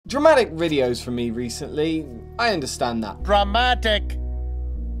Dramatic videos from me recently, I understand that. Dramatic!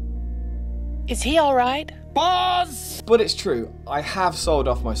 Is he alright? Pause! But it's true, I have sold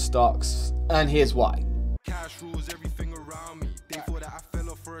off my stocks, and here's why. Cash rules everything around me. Thankful that I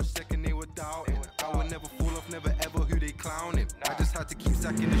fell off for a second, they were doubting. I would never fall off, never ever who they clowning. I just had to keep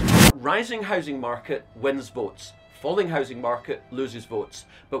stacking this. Rising housing market wins votes. Falling housing market loses votes.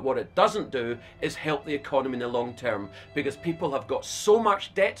 But what it doesn't do is help the economy in the long term, because people have got so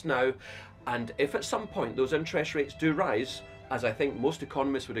much debt now, and if at some point those interest rates do rise, as I think most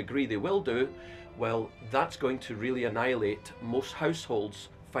economists would agree they will do, well, that's going to really annihilate most households'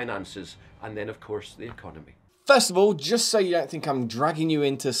 finances, and then of course the economy. First of all, just so you don't think I'm dragging you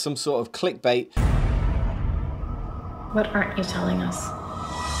into some sort of clickbait, what aren't you telling us?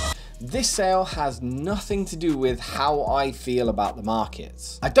 this sale has nothing to do with how I feel about the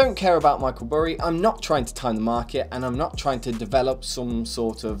markets. I don't care about Michael Burry, I'm not trying to time the market, and I'm not trying to develop some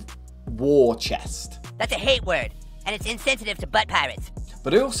sort of war chest. That's a hate word, and it's insensitive to butt pirates.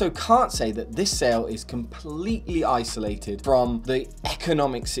 But I also can't say that this sale is completely isolated from the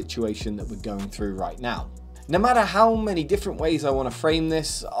economic situation that we're going through right now. No matter how many different ways I want to frame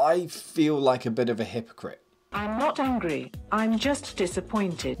this, I feel like a bit of a hypocrite. I'm not angry, I'm just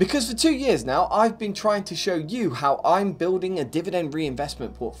disappointed. Because for 2 years now, I've been trying to show you how I'm building a dividend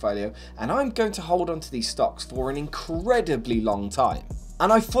reinvestment portfolio, and I'm going to hold onto these stocks for an incredibly long time.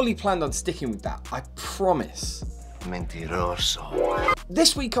 And I fully planned on sticking with that, I promise. Mentiroso.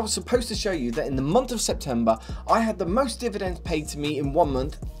 This week I was supposed to show you that in the month of September, I had the most dividends paid to me in 1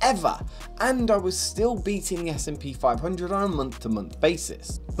 month ever, and I was still beating the S&P 500 on a month-to-month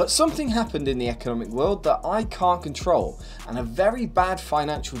basis. But something happened in the economic world that I can't control, and a very bad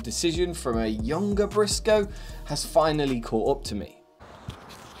financial decision from a younger Briscoe has finally caught up to me.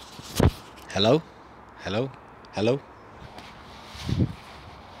 Hello? Hello? Hello?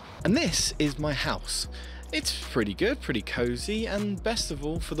 And this is my house. It's pretty good, pretty cozy, and best of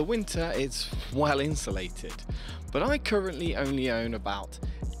all, for the winter, it's well insulated. But I currently only own about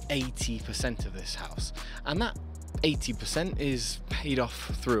 80% of this house, and that 80% is paid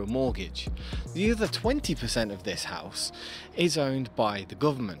off through a mortgage. The other 20% of this house is owned by the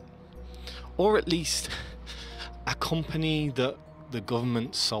government, or at least a company that the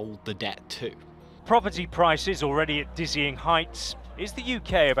government sold the debt to. Property prices already at dizzying heights. Is the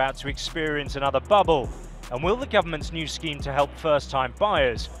UK about to experience another bubble? And will the government's new scheme to help first-time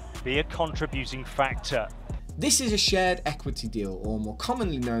buyers be a contributing factor? This is a shared equity deal, or more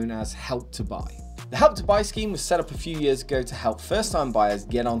commonly known as Help to Buy. The Help to Buy scheme was set up a few years ago to help first-time buyers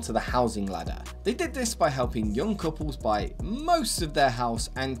get onto the housing ladder. They did this by helping young couples buy most of their house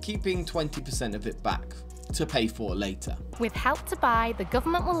and keeping 20% of it back to pay for later. With Help to Buy, the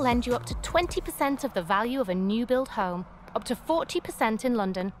government will lend you up to 20% of the value of a new build home, up to 40% in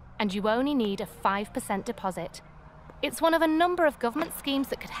London, and you only need a 5% deposit. It's one of a number of government schemes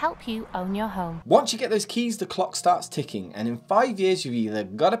that could help you own your home. Once you get those keys, the clock starts ticking, and in 5 years you've either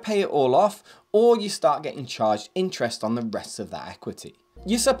got to pay it all off, or you start getting charged interest on the rest of that equity.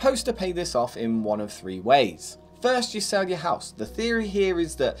 You're supposed to pay this off in one of 3 ways. First, you sell your house. The theory here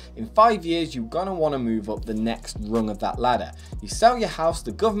is that in 5 years, you're gonna wanna move up the next rung of that ladder. You sell your house,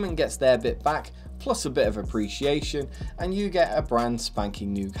 the government gets their bit back, plus a bit of appreciation, and you get a brand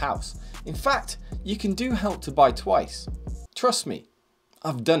spanking new house. In fact, you can do Help to Buy twice. Trust me,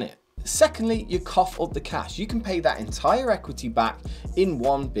 I've done it. Secondly, you cough up the cash. You can pay that entire equity back in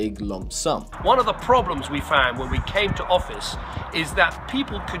one big lump sum. One of the problems we found when we came to office is that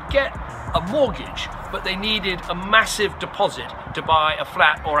people could get a mortgage, but they needed a massive deposit to buy a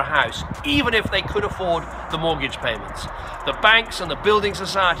flat or a house, even if they could afford the mortgage payments. The banks and the building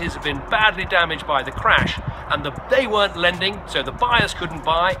societies have been badly damaged by the crash, and they weren't lending, so the buyers couldn't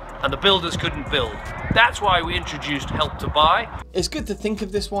buy and the builders couldn't build. That's why we introduced Help to Buy. It's good to think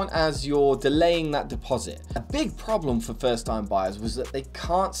of this one as you're delaying that deposit. A big problem for first-time buyers was that they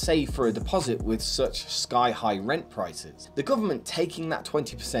can't save for a deposit with such sky-high rent prices. The government taking that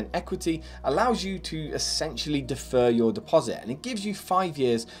 20% equity allows you to essentially defer your deposit, and it gives you 5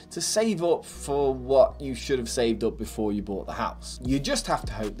 years to save up for what you should have saved up before you bought the house. You just have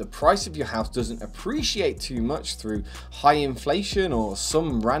to hope the price of your house doesn't appreciate too much through high inflation or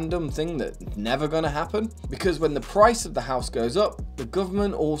some random thing that's never going to happen, because when the price of the house goes up, the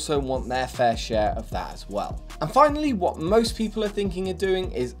government also want their fair share of that as well. And finally, what most people are thinking of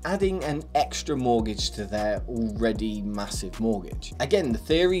doing is adding an extra mortgage to their already massive mortgage. Again, the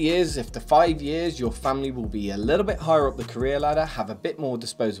theory is if the 5 years your family will be a little bit higher up the career ladder, have a bit more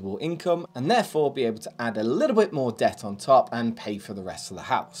disposable income, and therefore be able to add a little bit more debt on top and pay for the rest of the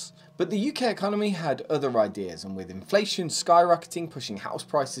house. But the UK economy had other ideas, and with inflation skyrocketing, pushing house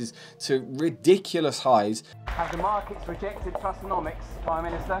prices to ridiculous highs, have the markets rejected Trussonomics, Prime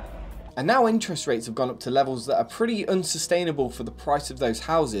Minister? And now interest rates have gone up to levels that are pretty unsustainable for the price of those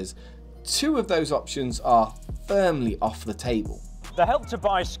houses. Two of those options are firmly off the table. The Help to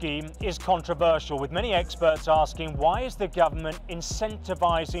Buy scheme is controversial, with many experts asking, why is the government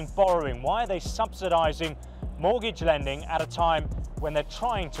incentivising borrowing? Why are they subsidising mortgage lending at a time when they're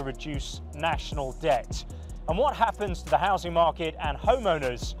trying to reduce national debt? And what happens to the housing market and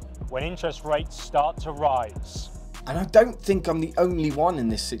homeowners when interest rates start to rise? And I don't think I'm the only one in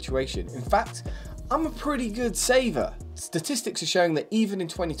this situation. In fact, I'm a pretty good saver. Statistics are showing that even in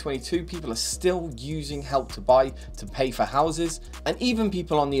 2022, people are still using Help to Buy to pay for houses, and even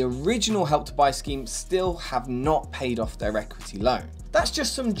people on the original Help to Buy scheme still have not paid off their equity loan. That's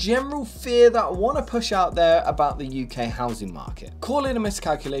just some general fear that I want to push out there about the UK housing market. Call it a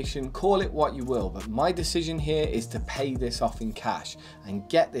miscalculation, call it what you will, but my decision here is to pay this off in cash and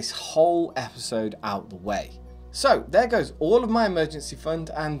get this whole episode out the way. So there goes all of my emergency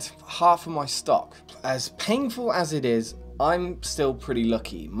fund and half of my stock. As painful as it is, I'm still pretty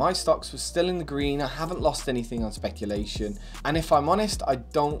lucky. My stocks were still in the green, I haven't lost anything on speculation, and if I'm honest, I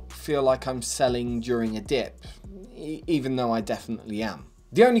don't feel like I'm selling during a dip, even though I definitely am.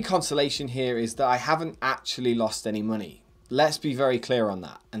 The only consolation here is that I haven't actually lost any money. Let's be very clear on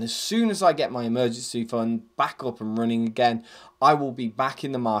that. And as soon as I get my emergency fund back up and running again, I will be back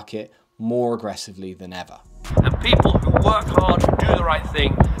in the market more aggressively than ever. And people who work hard and do the right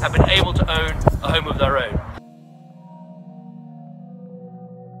thing have been able to own a home of their own.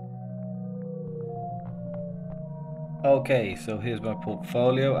 Okay, so here's my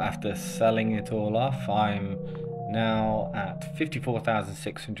portfolio. After selling it all off, I'm now at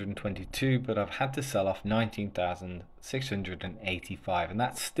 54,622, but I've had to sell off 19,685, and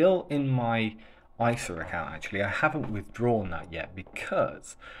that's still in my ISA account. Actually, I haven't withdrawn that yet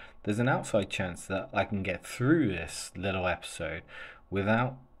because there's an outside chance that I can get through this little episode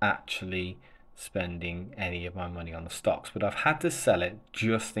without actually spending any of my money on the stocks, but I've had to sell it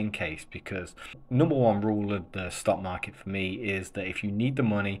just in case, because number one rule of the stock market for me is that if you need the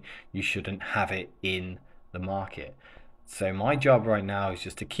money, you shouldn't have it in the market. So my job right now is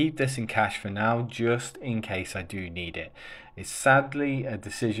just to keep this in cash for now, just in case I do need it. It's sadly a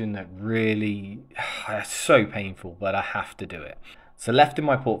decision that really is so painful, but I have to do it. So left in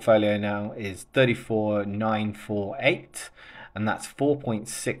my portfolio now is 34,948, and that's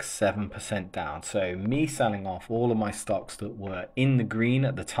 4.67% down. So me selling off all of my stocks that were in the green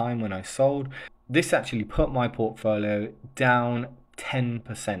at the time when I sold, this actually put my portfolio down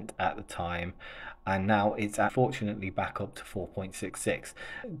 10% at the time, and now it's unfortunately back up to 4.66.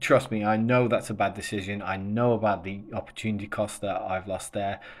 Trust me, I know that's a bad decision. I know about the opportunity cost that I've lost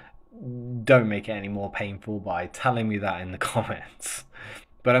there. Don't make it any more painful by telling me that in the comments.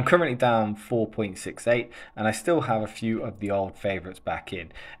 But I'm currently down 4.68, and I still have a few of the old favorites back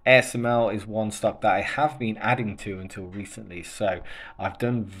in. ASML is one stock that I have been adding to until recently, so I've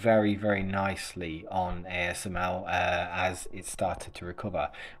done very, very nicely on ASML as it started to recover.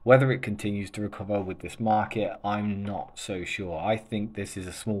 Whether it continues to recover with this market, I'm not so sure. I think this is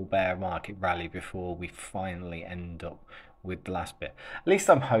a small bear market rally before we finally end up with the last bit. At least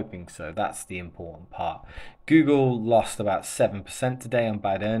I'm hoping so. That's the important part. Google lost about 7% today on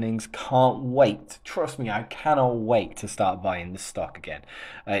bad earnings. Can't wait. Trust me, I cannot wait to start buying this stock again.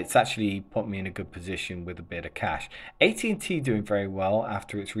 It's actually put me in a good position with a bit of cash. AT&T doing very well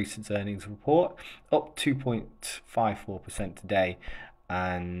after its recent earnings report, up 2.54% today,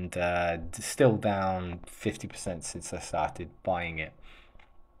 and still down 50% since I started buying it.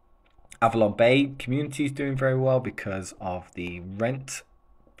 Avalon Bay community is doing very well because of the rent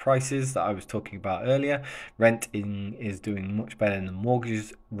prices that I was talking about earlier. Renting is doing much better than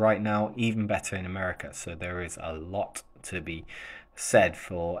mortgages right now, even better in America. So there is a lot to be said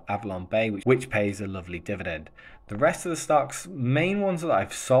for Avalon Bay, which pays a lovely dividend. The rest of the stocks, main ones that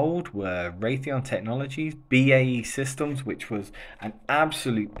I've sold were Raytheon Technologies, BAE Systems, which was an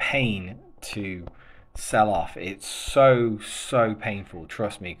absolute pain to sell off. It's so painful,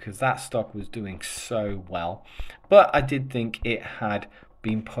 trust me, because that stock was doing so well, but I did think it had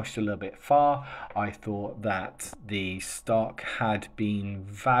been pushed a little bit far. I thought that the stock had been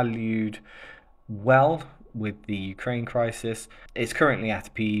valued well with the Ukraine crisis. It's currently at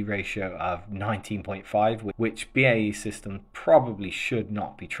a PE ratio of 19.5, which BAE Systems probably should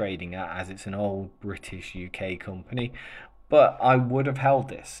not be trading at, as it's an old British UK company. But I would have held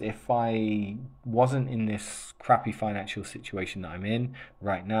this if I wasn't in this crappy financial situation that I'm in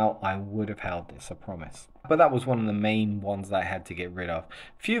right now. I would have held this, I promise. But that was one of the main ones that I had to get rid of.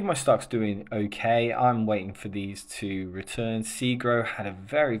 A few of my stocks doing okay. I'm waiting for these to return. Segro had a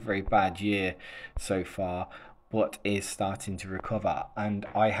very, very bad year so far, but is starting to recover, and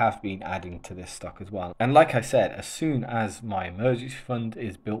I have been adding to this stock as well. And like I said, as soon as my emergency fund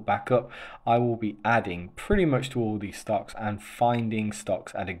is built back up, I will be adding pretty much to all these stocks and finding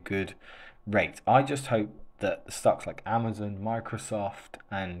stocks at a good rate. I just hope that the stocks like Amazon, Microsoft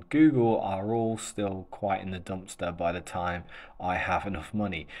and Google are all still quite in the dumpster by the time I have enough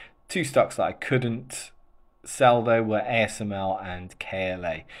money. Two stocks that I couldn't sell though were ASML and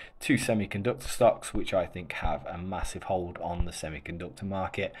KLA, two semiconductor stocks which I think have a massive hold on the semiconductor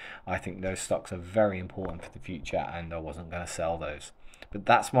market. I think those stocks are very important for the future and I wasn't going to sell those. But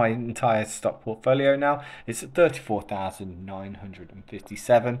that's my entire stock portfolio now. It's at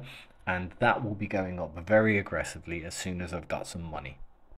 34,957 and that will be going up very aggressively as soon as I've got some money.